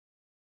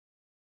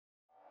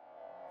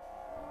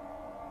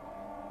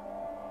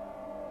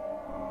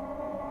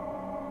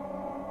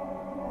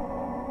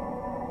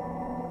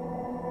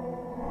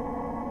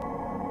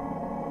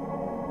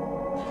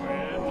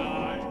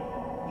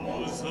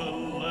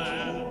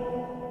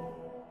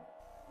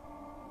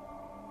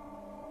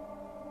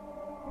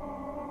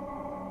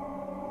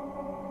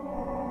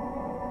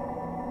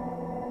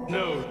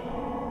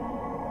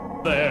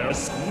No,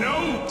 there's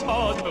no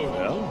Taco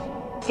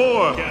Bell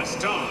for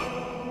Gaston.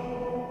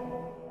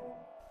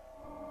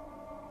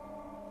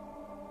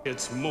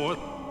 It's more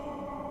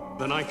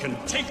than I can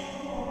take.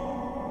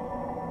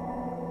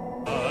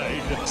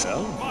 I'd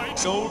sell my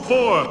soul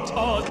for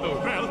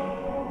Taco Bell.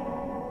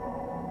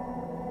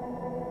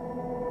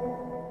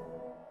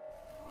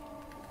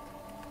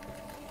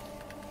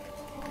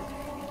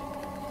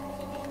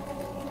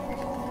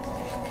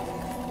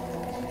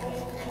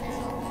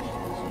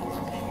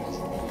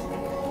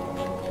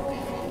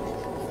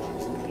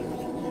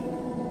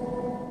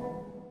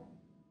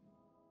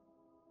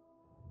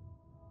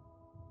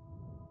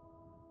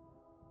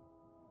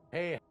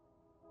 Hey,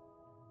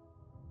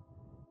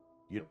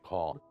 you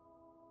called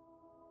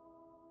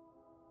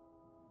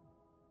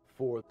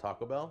for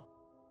Taco Bell?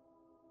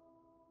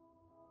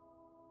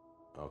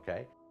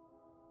 Okay.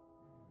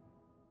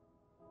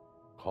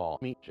 Call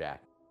me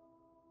Jack.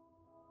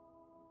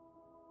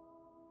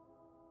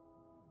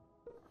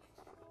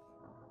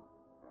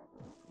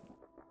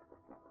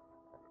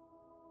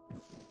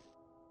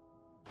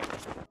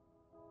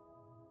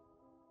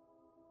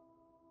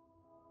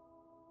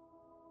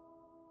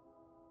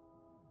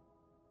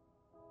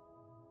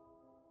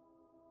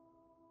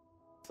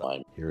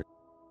 I'm here.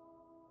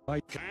 I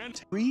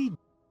can't read.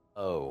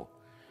 Oh,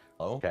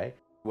 okay.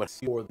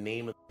 What's your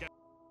name of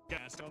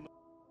Gaston.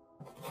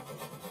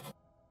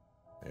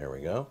 There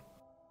we go.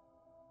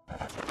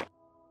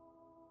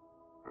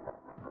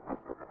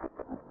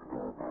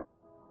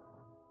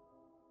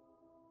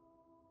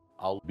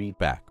 I'll be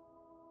back.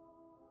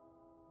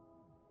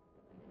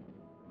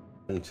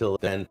 Until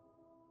then,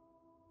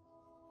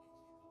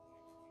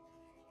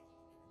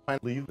 I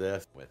leave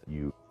this with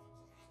you.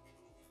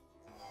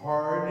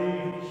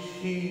 Hearty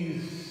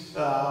cheese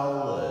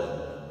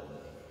salad.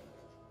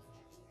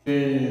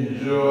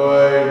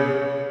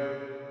 Enjoy.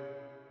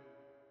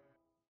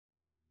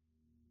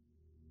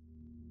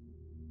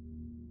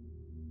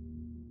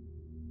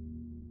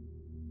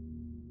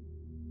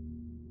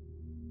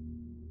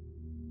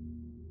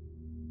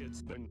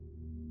 It's been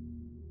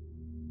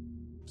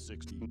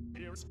 16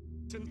 years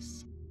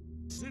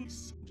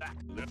since Jack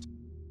left.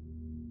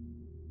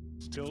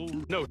 Still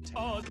no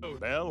Taco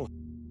Bell.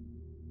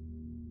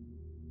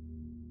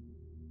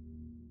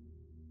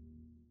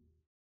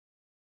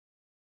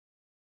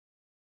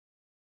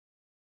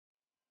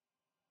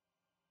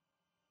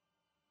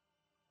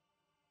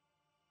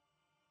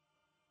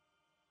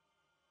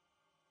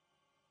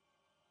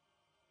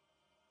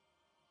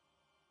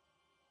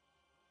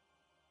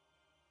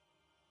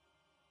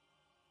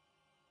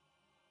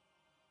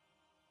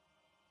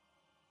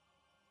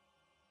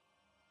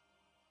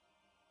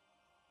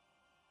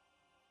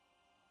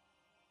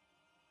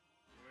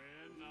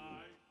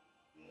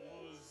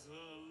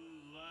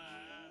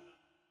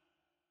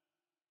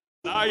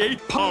 I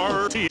ate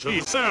party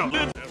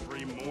salad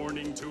every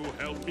morning to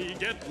help me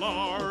get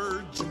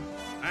large.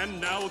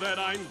 And now that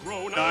I'm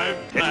grown,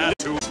 I've had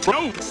to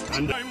toast,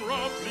 and I'm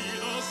roughly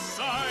the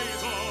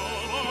size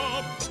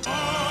of a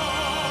star.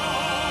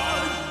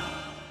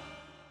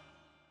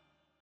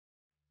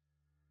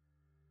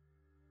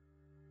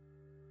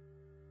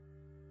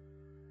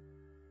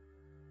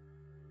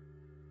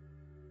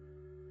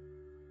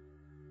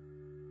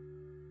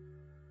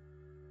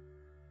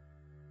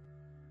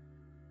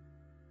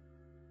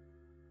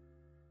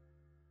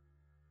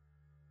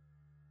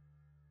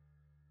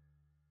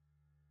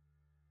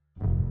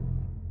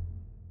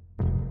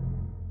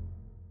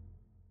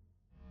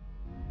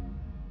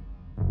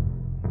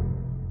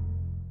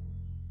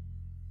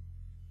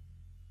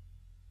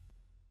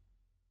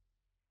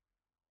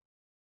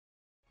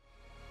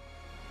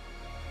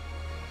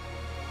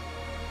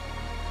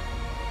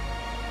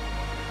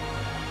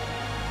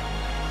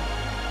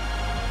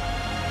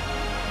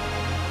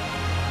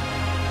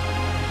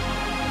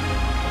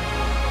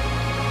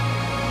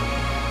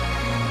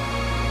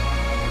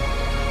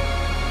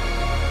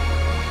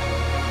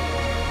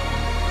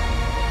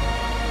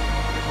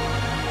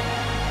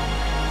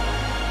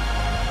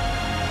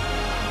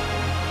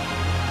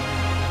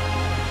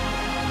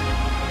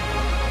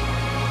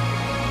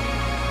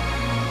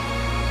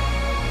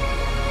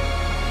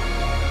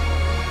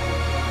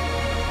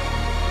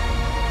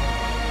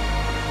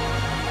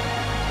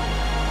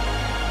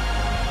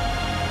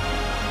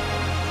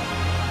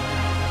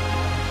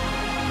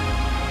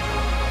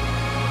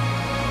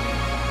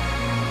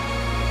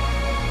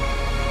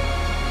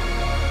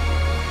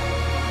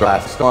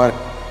 Gaston,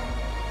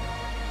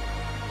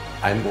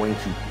 I'm going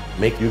to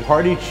make you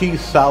hearty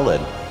cheese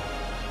salad.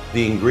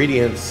 The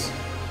ingredients: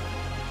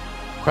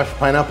 crushed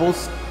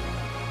pineapples,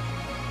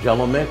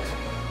 Jello mix,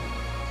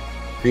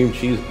 cream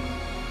cheese.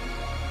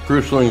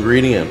 Crucial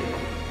ingredient.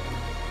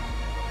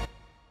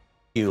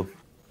 You.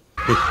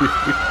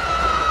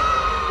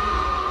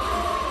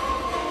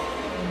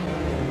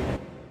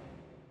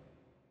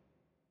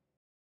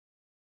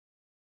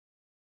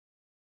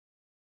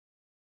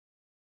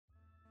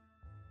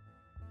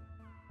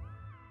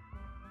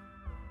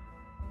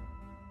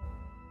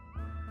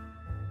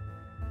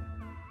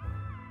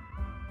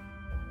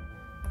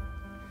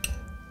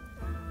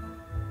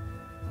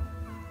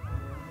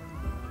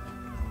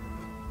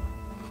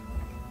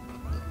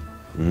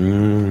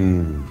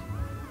 Mmm.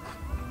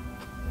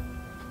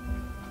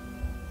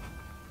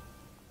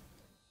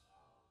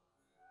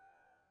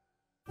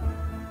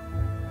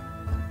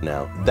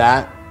 Now,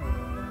 that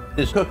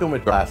is Cooking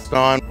with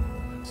Gaston.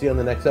 See you on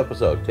the next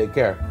episode. Take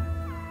care.